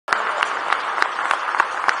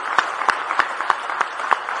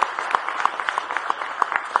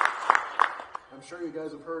sure you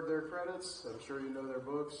guys have heard their credits. I'm sure you know their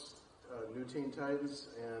books, New Teen Titans,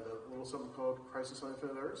 and a little something called Crisis on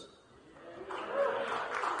Infinite Earths.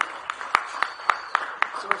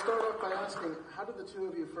 So I'll start off by asking, how did the two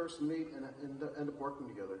of you first meet and end up working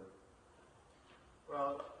together?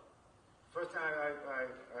 Well, first time I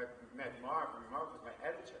met Marv, and Marv was my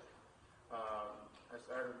editor.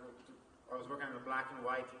 I was working on a black and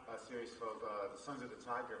white series called The Sons of the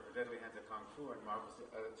Tiger for Deadly Hands of Kung Fu, and Marv was the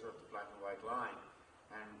editor of the black and white line.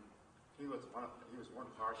 And he was one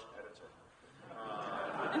harsh editor.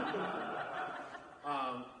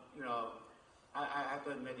 I have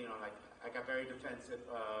to admit, like I got very defensive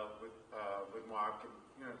with Marv.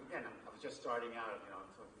 Again, I was just starting out,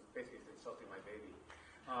 so basically he's insulting my baby.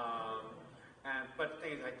 But the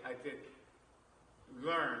thing is, I did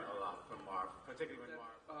learn a lot from Marv, particularly when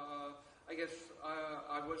Marv. I guess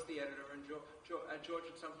I was the editor, and George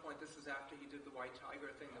at some point, this is after he did the White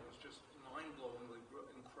Tiger thing that was just mind-blowingly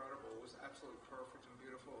incredible. It was absolutely perfect and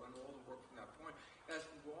beautiful, and all the work from that point. That's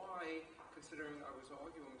why, considering I was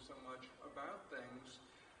arguing so much about things,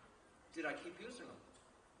 did I keep using them?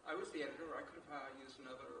 I was the editor. I could have used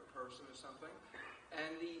another person or something.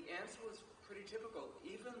 And the answer was pretty typical.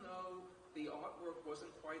 Even though the artwork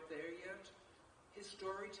wasn't quite there yet, his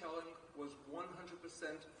storytelling was 100%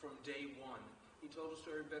 from day one. He told a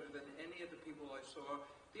story better than any of the people I saw.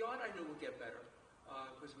 The art I knew would get better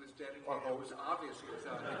because it was dedicated. It was obvious it was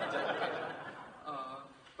dedicated.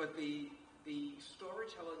 But the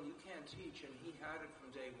storytelling you can't teach, and he had it from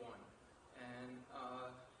day one. And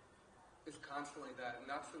it's constantly that. And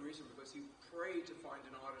that's the reason, because you pray to find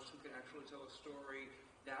an artist who can actually tell a story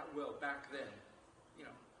that well back then.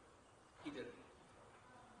 He did it.